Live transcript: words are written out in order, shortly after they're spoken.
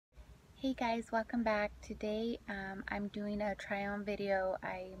Hey guys, welcome back. Today I'm doing a try on video.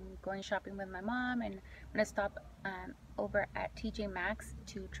 I'm going shopping with my mom and I'm going to stop over at TJMaxx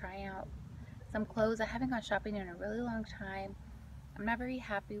to try out some clothes. I haven't gone shopping in a really long time. I'm not very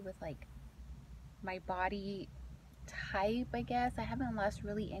happy with like my body type, I guess. I haven't lost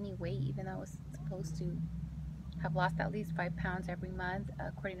really any weight even though I was supposed to have lost at least 5 pounds every month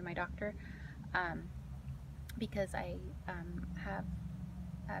according to my doctor, um, because I have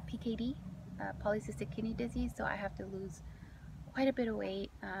PKD, polycystic kidney disease, so I have to lose quite a bit of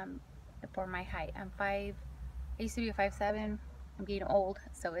weight for my height. I used to be a 5'7". I'm getting old,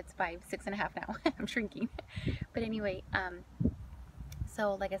 so it's 5'6.5" now. I'm shrinking. But anyway,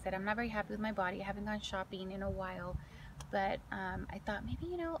 so like I said, I'm not very happy with my body. I haven't gone shopping in a while, but I thought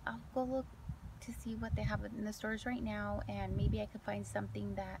maybe, I'll go look to see what they have in the stores right now, and maybe I could find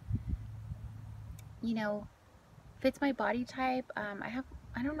something that, you know, fits my body type.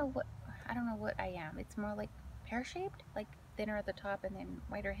 I don't know what I am. It's more like pear-shaped, like thinner at the top and then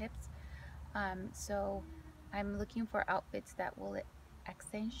wider hips. So I'm looking for outfits that will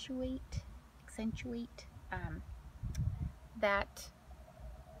accentuate that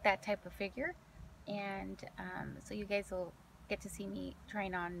type of figure. And so you guys will get to see me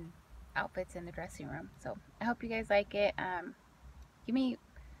trying on outfits in the dressing room. So I hope you guys like it. Give me,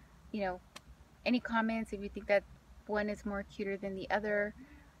 you know, any comments if you think that one is more cuter than the other.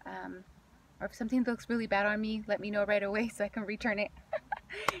 Or if something looks really bad on me, let me know right away so I can return it.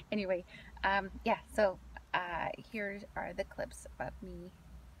 Anyway, yeah, so here are the clips of me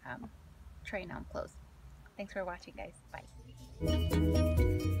trying on clothes. Thanks for watching, guys.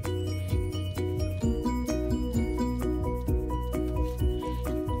 Bye.